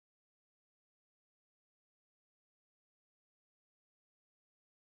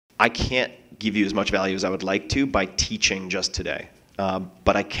I can't give you as much value as I would like to by teaching just today.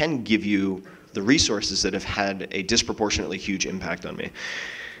 But I can give you the resources that have had a disproportionately huge impact on me.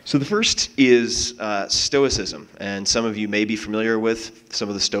 So the first is Stoicism, and some of you may be familiar with some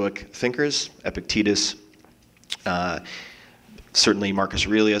of the Stoic thinkers, Epictetus, certainly Marcus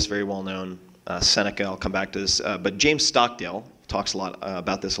Aurelius, very well known, Seneca, I'll come back to this, but James Stockdale talks a lot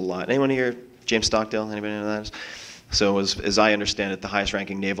about this a lot. Anyone here, James Stockdale, anybody know that? So as I understand it, the highest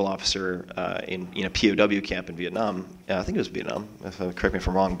ranking naval officer in a POW camp in Vietnam, I think it was Vietnam, correct me if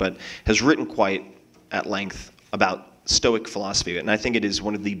I'm wrong, but has written quite at length about Stoic philosophy, and I think it is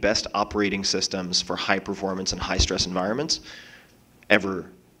one of the best operating systems for high performance and high stress environments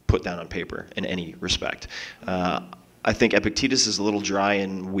ever put down on paper in any respect. I think Epictetus is a little dry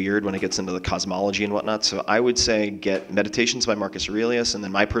and weird when it gets into the cosmology and whatnot, so I would say get Meditations by Marcus Aurelius, and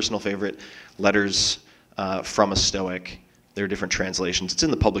then my personal favorite, Letters from a Stoic. There are different translations. It's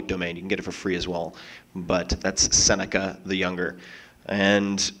in the public domain. You can get it for free as well, but that's Seneca the Younger.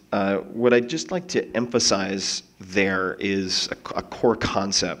 And what I'd just like to emphasize there is a core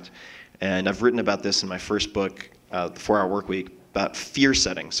concept. And I've written about this in my first book, The 4-Hour Workweek, about fear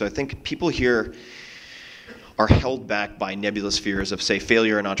setting. So I think people here are held back by nebulous fears of, say,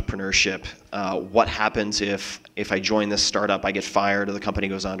 failure in entrepreneurship. What happens if I join this startup, I get fired, or the company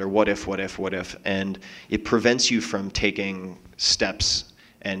goes under? What if? And it prevents you from taking steps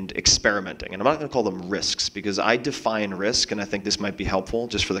and experimenting. And I'm not going to call them risks, because I define risk, and I think this might be helpful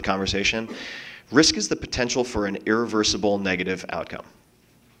just for the conversation. Risk is the potential for an irreversible negative outcome.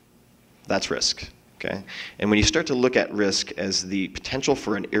 That's risk, okay? And when you start to look at risk as the potential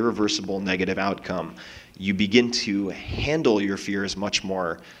for an irreversible negative outcome, you begin to handle your fears much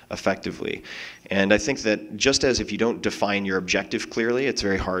more effectively. And I think that just as if you don't define your objective clearly, it's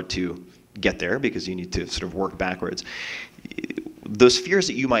very hard to get there because you need to sort of work backwards. Those fears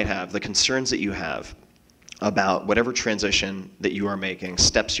that you might have, the concerns that you have about whatever transition that you are making,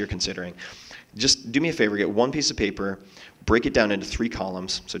 steps you're considering, just do me a favor, get one piece of paper, break it down into 3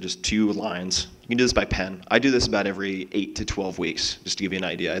 columns, so just 2 lines. You can do this by pen. I do this about every 8 to 12 weeks, just to give you an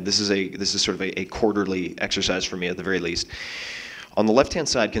idea. This is sort of a quarterly exercise for me at the very least. On the left-hand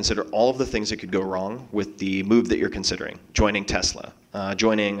side, consider all of the things that could go wrong with the move that you're considering. Joining Tesla,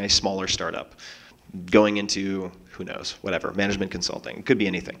 joining a smaller startup, going into, who knows, whatever, management consulting. It could be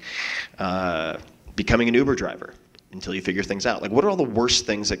anything. Becoming an Uber driver until you figure things out. Like, what are all the worst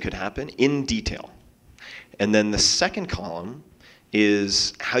things that could happen in detail? And then the second column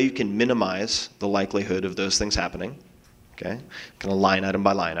is how you can minimize the likelihood of those things happening. Okay, kind of line item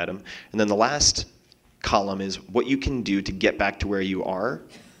by line item. And then the last column is what you can do to get back to where you are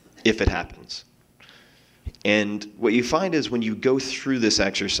if it happens. And what you find is when you go through this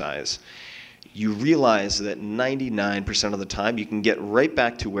exercise, you realize that 99% of the time you can get right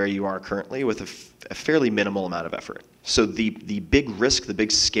back to where you are currently with a fairly minimal amount of effort. So the big risk, the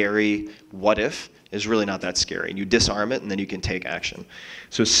big scary what if is really not that scary. And you disarm it and then you can take action.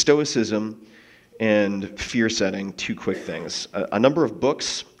 So Stoicism and fear setting, 2 quick things. A number of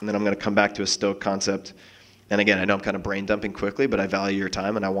books, and then I'm going to come back to a Stoic concept. And again, I know I'm kind of brain dumping quickly, but I value your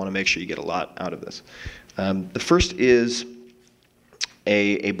time and I want to make sure you get a lot out of this. The first is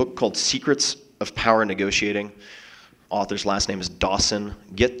a book called Secrets of Power Negotiating. Author's last name is Dawson.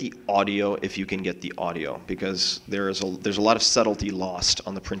 Get the audio if you can get the audio, because there's a lot of subtlety lost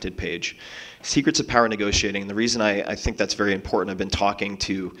on the printed page. Secrets of Power Negotiating. The reason I think that's very important, I've been talking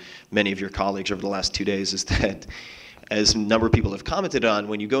to many of your colleagues over the last 2 days, is that as a number of people have commented on,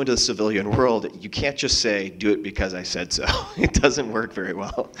 when you go into the civilian world, you can't just say, do it because I said so. It doesn't work very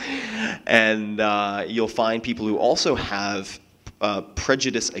well. And you'll find people who also have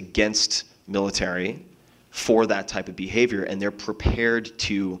prejudice against military for that type of behavior, and they're prepared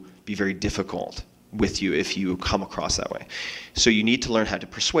to be very difficult with you if you come across that way. So you need to learn how to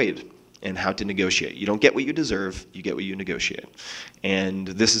persuade and how to negotiate. You don't get what you deserve, you get what you negotiate. And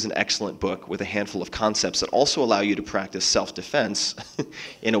this is an excellent book with a handful of concepts that also allow you to practice self-defense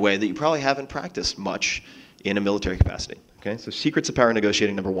in a way that you probably haven't practiced much in a military capacity. Okay, so Secrets of Power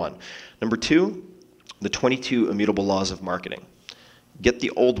Negotiating, number 1. Number 2, the 22 Immutable Laws of Marketing. Get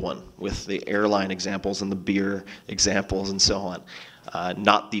the old one with the airline examples and the beer examples and so on.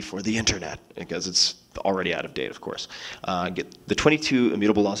 Not the for the internet, because it's already out of date, of course. Get the 22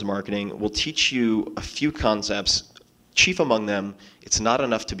 Immutable Laws of Marketing. Will teach you a few concepts. Chief among them, it's not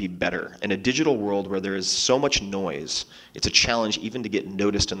enough to be better. In a digital world where there is so much noise, it's a challenge even to get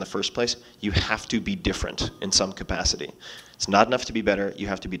noticed in the first place. You have to be different in some capacity. It's not enough to be better, you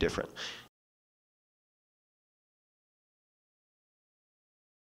have to be different.